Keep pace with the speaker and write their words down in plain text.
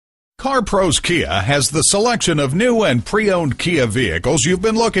CarPros Kia has the selection of new and pre-owned Kia vehicles you've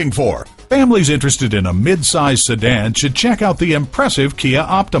been looking for. Families interested in a mid-size sedan should check out the impressive Kia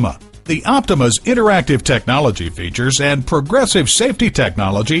Optima. The Optima's interactive technology features and progressive safety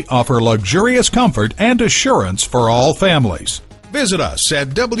technology offer luxurious comfort and assurance for all families. Visit us at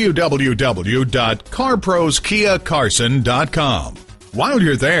www.carproskiacarson.com. While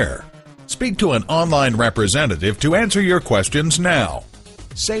you're there, speak to an online representative to answer your questions now.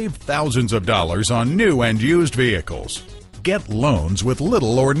 Save thousands of dollars on new and used vehicles. Get loans with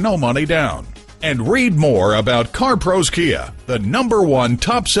little or no money down. And read more about CarPros Kia, the #1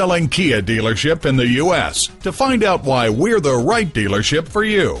 top-selling Kia dealership in the U.S., to find out why we're the right dealership for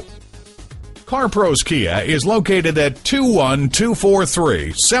you. CarPros Kia is located at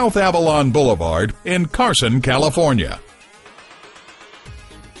 21243 South Avalon Boulevard in Carson, California.